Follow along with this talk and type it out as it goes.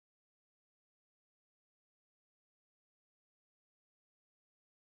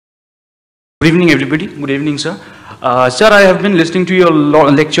Good evening, everybody. Good evening, sir. Sir, I have been listening to your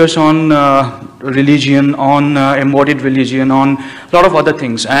lectures on religion, on embodied religion, on a lot of other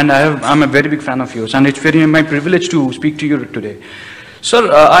things, and I'm a very big fan of yours, and it's very my privilege to speak to you today.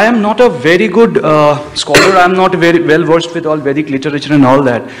 Sir, I am not a very good scholar. I am not very well versed with all Vedic literature and all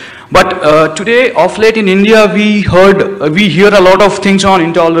that. But today, of late in India, we hear a lot of things on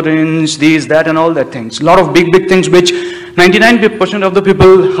intolerance, this, that, and all that things. A lot of big things which 99% of the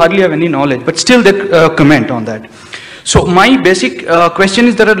people hardly have any knowledge, but still they comment on that. So my basic question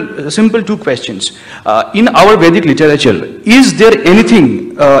is, there are simple two questions. In our Vedic literature, is there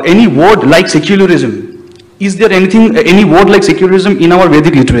anything, any word like secularism? Is there any word like secularism in our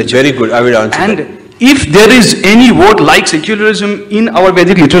Vedic literature? Very good, I will answer and that. If there is any word like secularism in our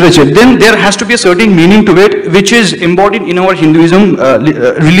Vedic literature, then there has to be a certain meaning to it, which is embodied in our Hinduism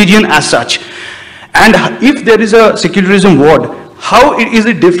religion as such. And if there is a secularism word, how is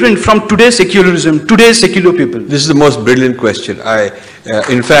it different from today's secularism, today's secular people? This is the most brilliant question.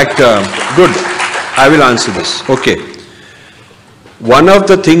 In fact, good, I will answer this. Okay. One of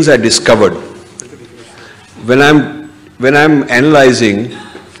the things I discovered when I'm analyzing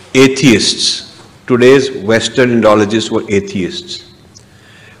atheists, today's Western Indologists who are atheists,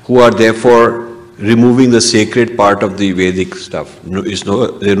 who are therefore removing the sacred part of the Vedic stuff.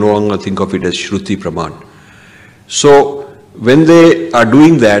 They no longer think of it as Shruti Praman. So when they are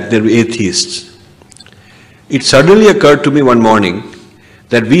doing that, they're atheists. It suddenly occurred to me one morning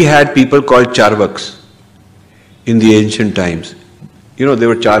that we had people called Charvaks in the ancient times. You know, they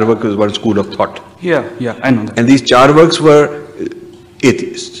were Charvak was one school of thought. Yeah, I know that. And these Charvaks were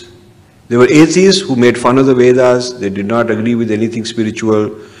atheists. They were atheists who made fun of the Vedas. They did not agree with anything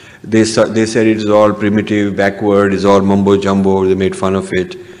spiritual. They said it is all primitive, backward, it's all mumbo jumbo. They made fun of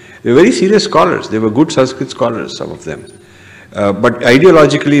it. They were very serious scholars. They were good Sanskrit scholars, some of them. But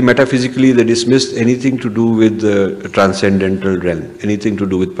ideologically, metaphysically, they dismissed anything to do with the transcendental realm, anything to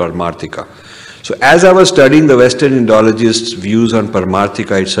do with Paramarthika. So as I was studying the Western Indologists' views on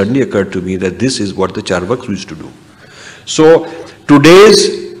Paramarthika, it suddenly occurred to me that this is what the Charvaks used to do. So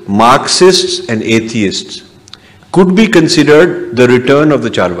today's Marxists and atheists could be considered the return of the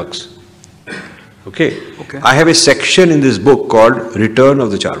Charvaks. Okay. I have a section in this book called Return of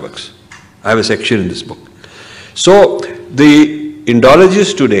the Charvaks. I have a section in this book. So the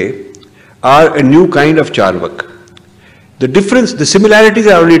Indologists today are a new kind of Charvak. The difference, the similarities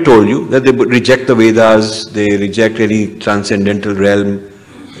I already told you, that they reject the Vedas, they reject any transcendental realm,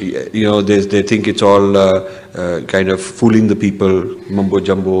 you know, they think it's all kind of fooling the people, mumbo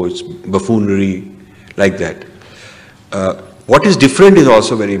jumbo, it's buffoonery, like that. What is different is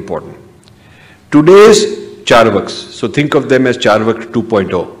also very important. Today's Charvaks, so think of them as Charvak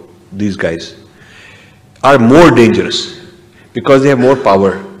 2.0, these guys, are more dangerous because they have more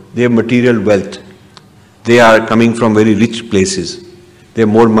power, they have material wealth, they are coming from very rich places, they have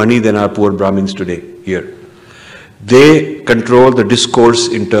more money than our poor Brahmins today here. They control the discourse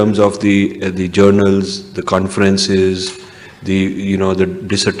in terms of the journals, the conferences, the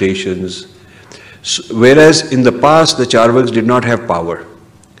dissertations. So, whereas in the past the Charvaks did not have power.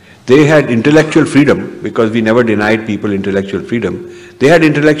 They had intellectual freedom because we never denied people intellectual freedom. They had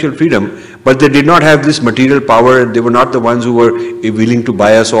intellectual freedom, but they did not have this material power. They were not the ones who were willing to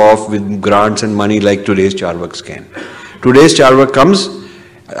buy us off with grants and money like today's Charvaks can. Today's Charvak comes,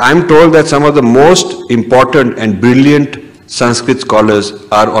 I'm told that some of the most important and brilliant Sanskrit scholars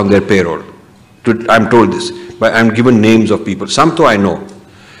are on their payroll. I'm told this, but I'm given names of people. Some though I know.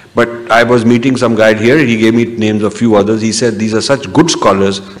 But I was meeting some guy here, he gave me names of a few others. He said these are such good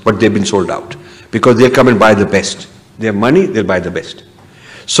scholars, but they've been sold out because they'll come and buy the best. They have money, they'll buy the best.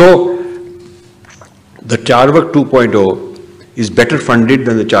 So the Charvak 2.0 is better funded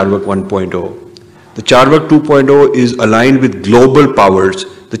than the Charvak 1.0. The Charvak 2.0 is aligned with global powers.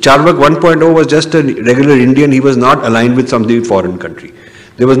 The Charvak 1.0 was just a regular Indian. He was not aligned with some foreign country.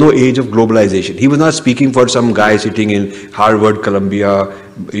 There was no age of globalization. He was not speaking for some guy sitting in Harvard, Columbia,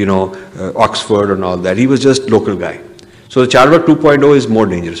 Oxford and all that. He was just local guy. So the Charvak 2.0 is more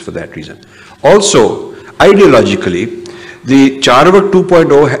dangerous for that reason. Also, ideologically, the Charvak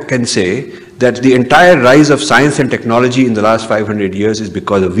 2.0 can say that the entire rise of science and technology in the last 500 years is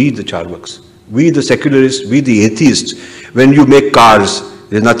because of we, the Charvaks. We, the secularists, we, the atheists. When you make cars,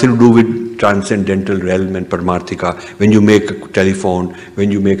 There's nothing to do with transcendental realm and Paramarthika. When you make a telephone, when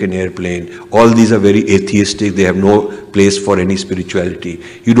you make an airplane, all these are very atheistic. They have no place for any spirituality.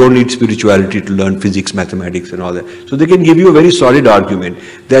 You don't need spirituality to learn physics, mathematics and all that. So they can give you a very solid argument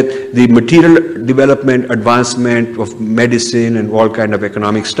that the material development, advancement of medicine and all kind of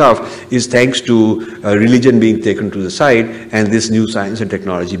economic stuff is thanks to religion being taken to the side and this new science and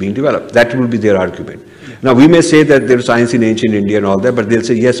technology being developed. That will be their argument. Now, we may say that there's science in ancient India and all that, but they'll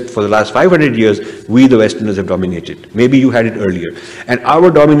say, yes, for the last 500 years, we, the Westerners, have dominated. Maybe you had it earlier. And our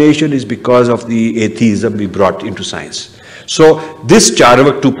domination is because of the atheism we brought into science. So, this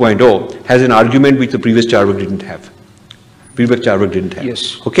Charvak 2.0 has an argument which the previous Charvak didn't have. Previous Charvak didn't have.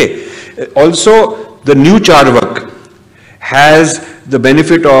 Yes. Okay. Also, the new Charvak has the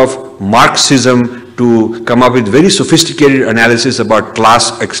benefit of Marxism to come up with very sophisticated analysis about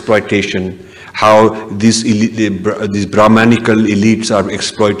class exploitation, how these Brahmanical elites are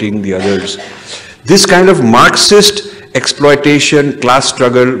exploiting the others. This kind of Marxist exploitation, class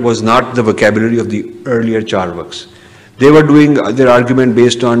struggle was not the vocabulary of the earlier Charvaks. They were doing their argument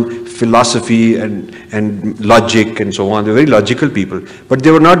based on philosophy and logic and so on. They were very logical people. But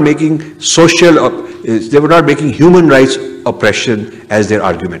they were not making they were not making human rights oppression as their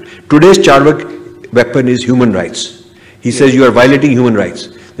argument. Today's Charvak weapon is human rights. He says you are violating human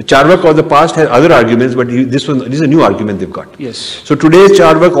rights. The Charvak of the past has other arguments, but this is a new argument they've got. Yes. So today's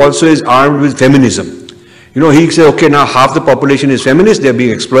Charvak also is armed with feminism. You know, he says, okay, now half the population is feminist, they're being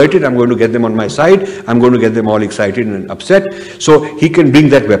exploited, I'm going to get them on my side, I'm going to get them all excited and upset. So he can bring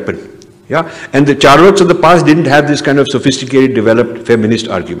that weapon. Yeah? And the Charvaks of the past didn't have this kind of sophisticated, developed feminist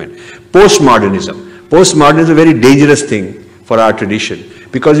argument. Postmodernism. Postmodernism is a very dangerous thing for our tradition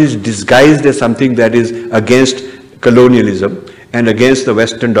because it's disguised as something that is against colonialism and against the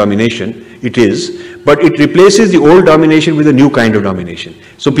Western domination. It is, but it replaces the old domination with a new kind of domination.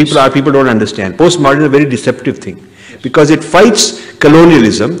 So people don't understand. Postmodern is a very deceptive thing because it fights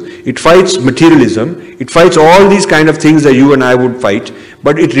colonialism, it fights materialism, it fights all these kind of things that you and I would fight,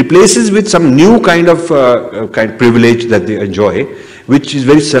 but it replaces with some new kind of privilege that they enjoy, which is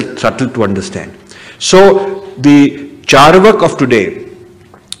very subtle to understand. So the Charvak of today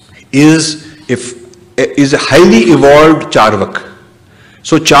is a highly evolved Charvak.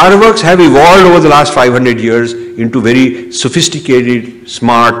 So Charvaks have evolved over the last 500 years into very sophisticated,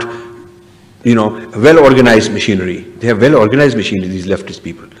 smart, well-organized machinery. They have well-organized machinery, these leftist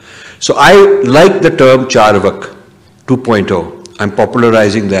people. So I like the term Charvak 2.0. I'm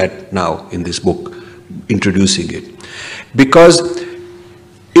popularizing that now in this book, introducing it. Because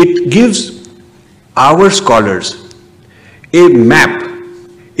it gives our scholars a map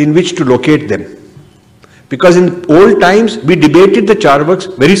in which to locate them. Because in old times, we debated the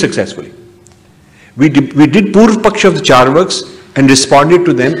Charvaks very successfully. We did Purv Paksha of the Charvaks and responded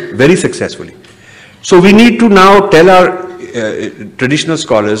to them very successfully. So we need to now tell our traditional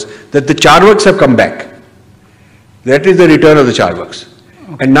scholars that the Charvaks have come back. That is the return of the Charvaks.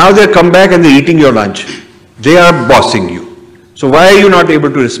 Okay. And now they've come back and they're eating your lunch. They are bossing you. So why are you not able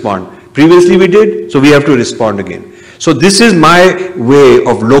to respond? Previously we did, so we have to respond again. So this is my way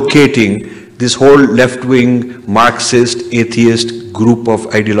of locating this whole left-wing, Marxist, atheist group of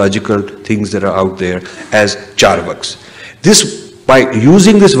ideological things that are out there as Charvaks. By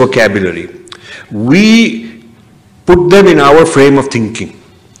using this vocabulary, we put them in our frame of thinking.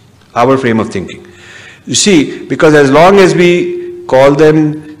 Our frame of thinking. You see, because as long as we call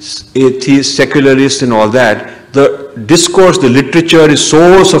them atheists, secularists and all that, the discourse, the literature is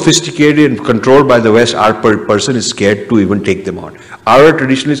so sophisticated and controlled by the West, our person is scared to even take them on. Our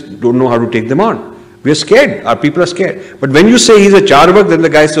traditionalists don't know how to take them on. We are scared. Our people are scared. But when you say he's a Charvak, then the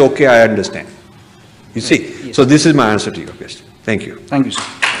guy says, okay, I understand. You see? Yes. So this is my answer to your question. Thank you. Thank you, sir.